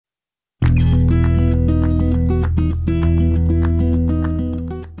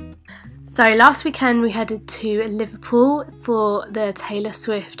So last weekend we headed to Liverpool for the Taylor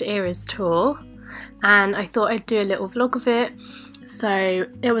Swift Eras tour, and I thought I'd do a little vlog of it. So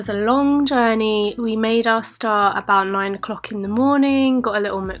it was a long journey. We made our start about 9 o'clock in the morning, got a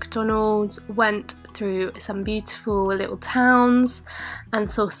little McDonald's, went through some beautiful little towns and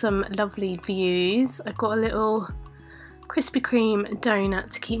saw some lovely views. I got a little Krispy Kreme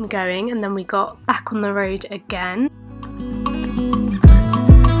donut to keep me going, and then we got back on the road again.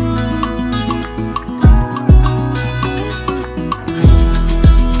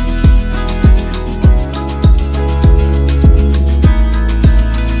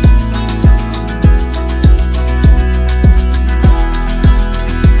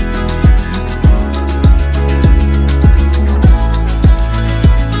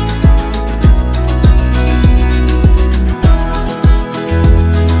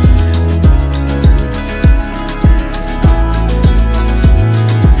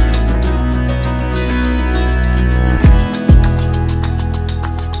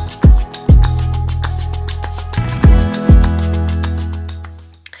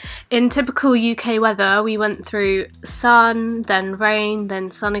 In typical UK weather, we went through sun, then rain,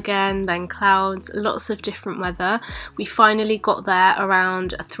 then sun again, then clouds, lots of different weather. We finally got there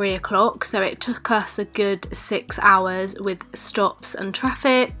around 3 o'clock, so it took us a good 6 hours with stops and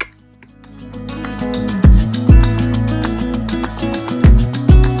traffic.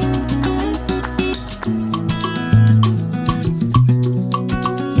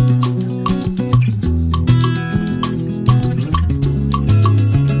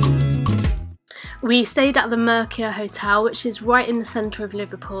 We stayed at the Mercure Hotel, which is right in the centre of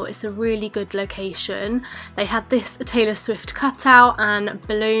Liverpool. It's a really good location. They had this Taylor Swift cutout and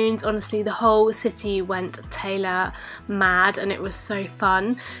balloons. Honestly, the whole city went Taylor mad and it was so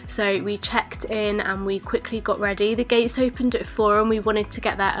fun. So we checked in and we quickly got ready. The gates opened at 4 and we wanted to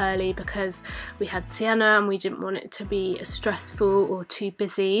get there early because we had Sienna and we didn't want it to be stressful or too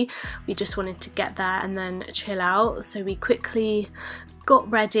busy. We just wanted to get there and then chill out. So we quickly got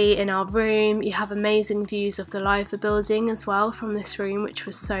ready in our room. You have amazing views of the Liver building as well from this room, which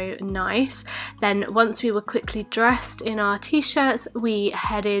was so nice. Then once we were quickly dressed in our t-shirts, we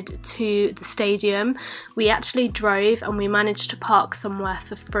headed to the stadium. We actually drove and we managed to park somewhere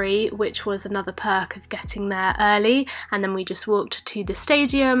for free, which was another perk of getting there early. And then we just walked to the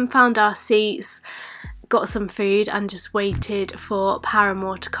stadium, found our seats, got some food and just waited for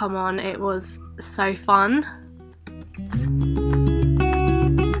Paramore to come on. It was so fun.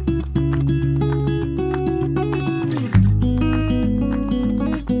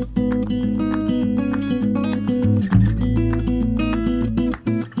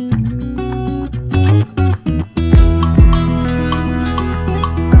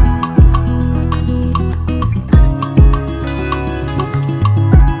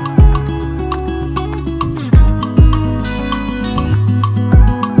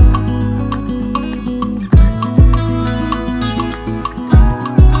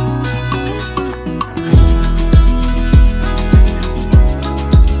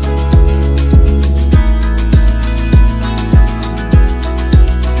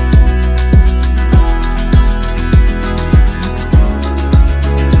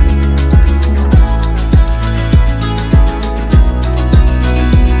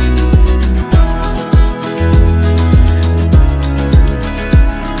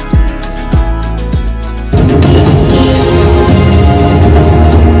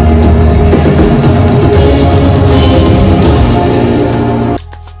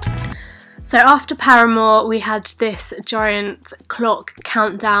 So after Paramore, we had this giant clock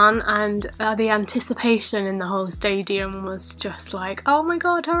countdown, and the anticipation in the whole stadium was just like, oh my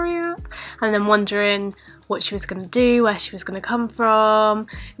god, hurry up, and then wondering what she was going to do, where she was going to come from.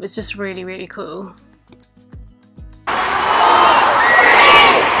 It was just really, really cool.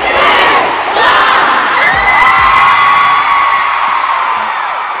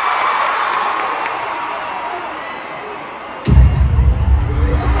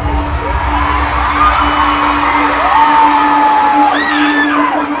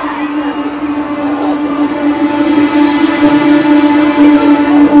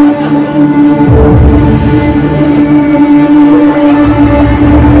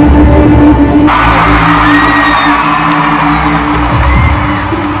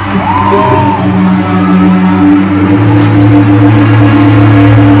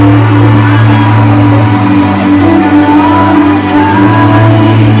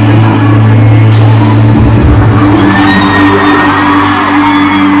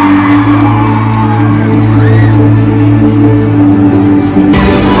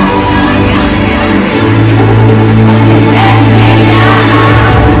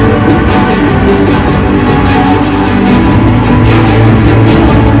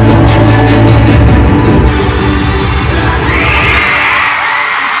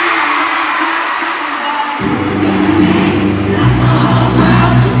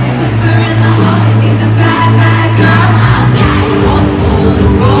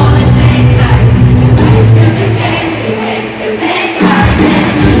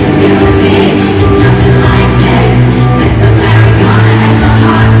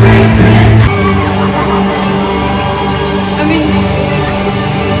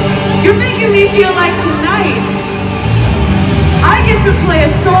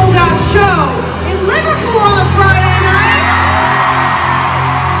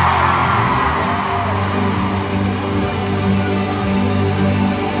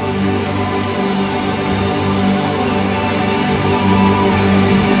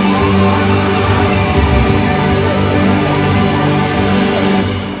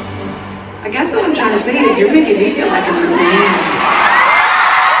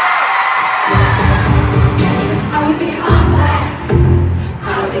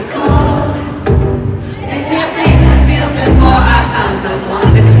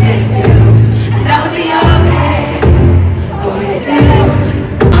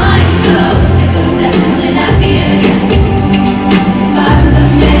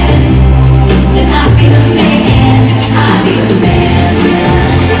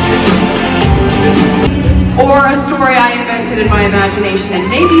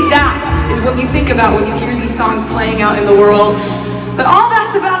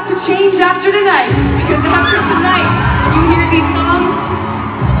 change after tonight, because after tonight, when you hear these songs,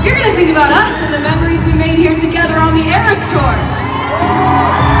 you're gonna think about us and the memories we made here together on the Eras Tour.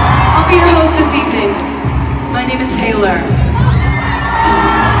 I'll be your host this evening. My name is Taylor.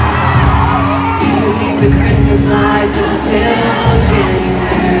 You leave the Christmas lights until January.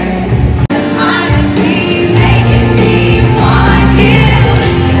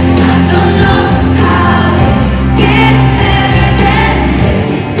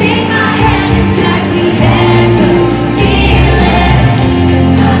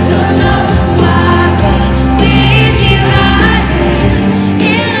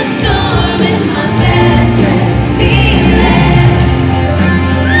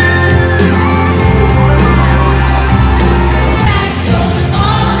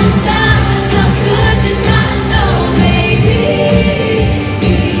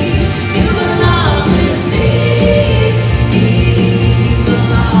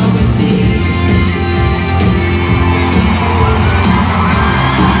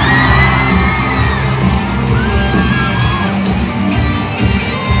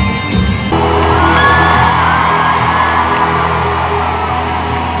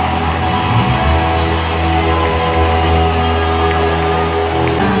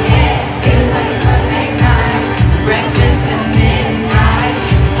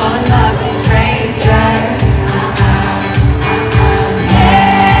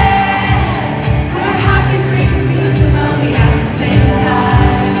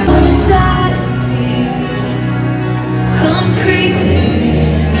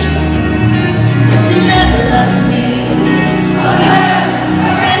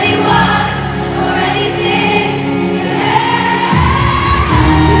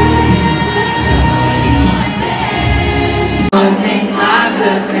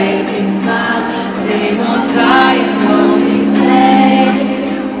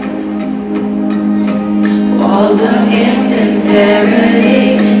 Walls of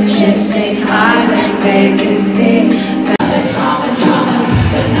insincerity, shifting highs and vacancy. Drama,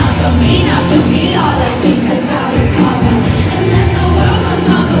 but not for me, not for me. All I think about is karma, and then the world goes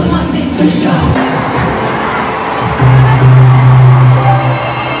on, but one thing's for sure.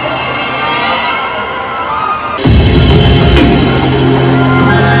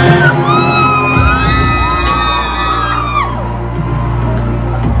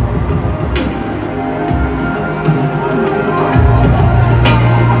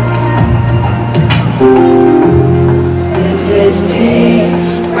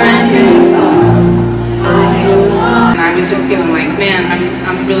 I was just feeling like, man,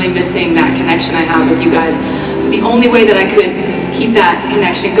 I'm really missing that connection I have with you guys. So the only way that I could keep that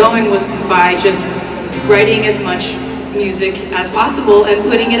connection going was by just writing as much music as possible and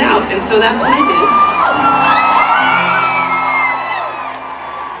putting it out. And so that's what I did.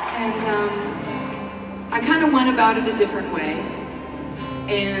 And I kind of went about it a different way.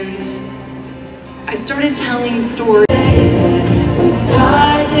 And I started telling stories.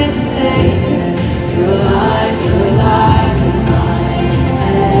 You're alive in my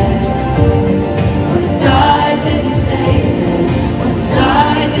head. Once I didn't stay dead, once I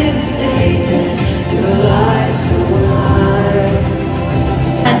didn't stay dead. You're alive, so alive.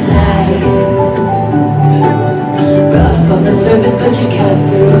 At night, rough on the surface, but you cut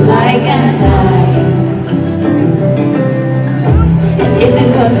through like a knife. As if it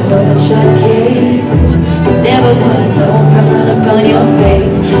wasn't much of a case, you never would have known from the look on your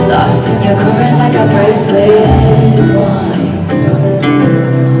face. Lost in your current like a bracelet wine.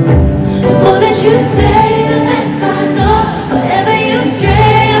 The more that you say, the less I know. Wherever you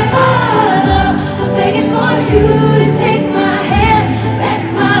stray, I follow. I'm begging for you to take my hand, wreck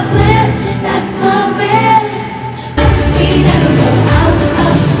my plans, that's my man. We never go out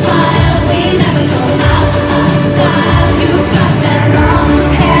of style, we never go out of style. You got that long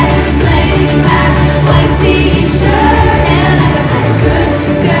hair, slaying back, white t-shirt, and I got that good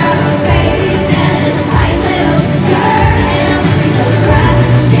girl fading and a tight little skirt. And the grass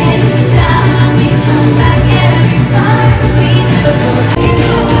shaking down on me, come back every time. 'Cause we never go. You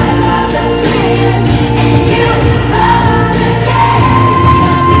know I love the players, and you love the games. We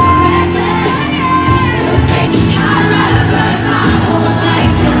all be reckless. I'd rather burn my whole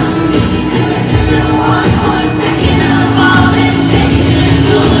life down than listen to one more second of all this bitching and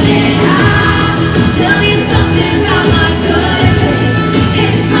moaning. Tell me something about my good day.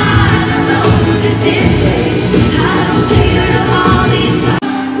 It's mine alone to this way. I don't care of all these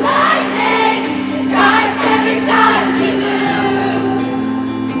lightning strikes every time she moves.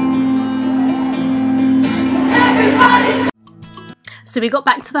 Everybody's So we got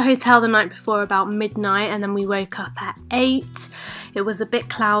back to the hotel the night before about midnight, and then we woke up at 8. It was a bit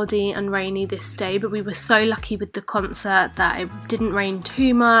cloudy and rainy this day, but we were so lucky with the concert that it didn't rain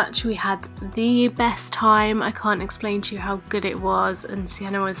too much. We had the best time. I can't explain to you how good it was, and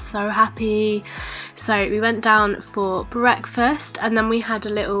Sienna was so happy. So we went down for breakfast and then we had a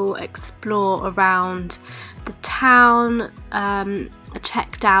little explore around the town,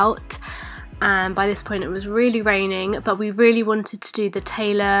 checked out, and by this point it was really raining, but we really wanted to do the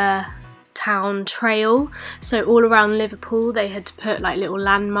Taylor Town Trail. So all around Liverpool they had put like little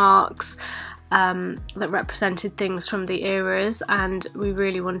landmarks that represented things from the eras, and we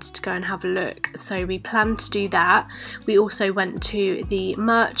really wanted to go and have a look, so we planned to do that. We also went to the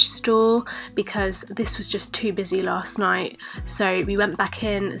merch store because this was just too busy last night, so we went back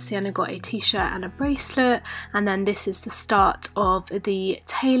in. Sienna got a t-shirt and a bracelet, and then this is the start of the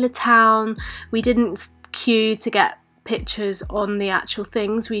Taylor Town. We didn't queue to get pictures on the actual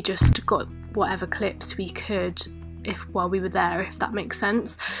things, we just got whatever clips we could while we were there, if that makes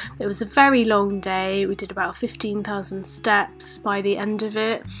sense. It was a very long day. We did about 15,000 steps by the end of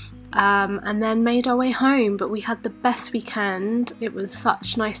it, and then made our way home, but we had the best weekend. It was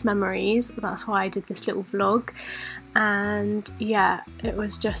such nice memories, that's why I did this little vlog, and yeah, it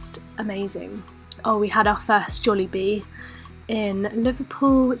was just amazing. Oh, we had our first Jollibee in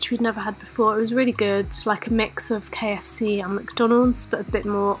Liverpool, which we'd never had before. It was really good, like a mix of KFC and McDonald's, but a bit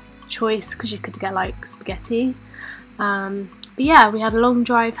more choice because you could get like spaghetti. But yeah, we had a long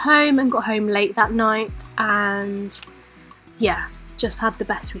drive home and got home late that night, and yeah, just had the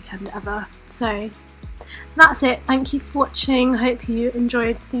best weekend ever. So that's it. Thank you for watching. I hope you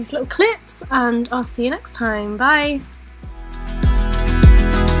enjoyed these little clips, and I'll see you next time. Bye.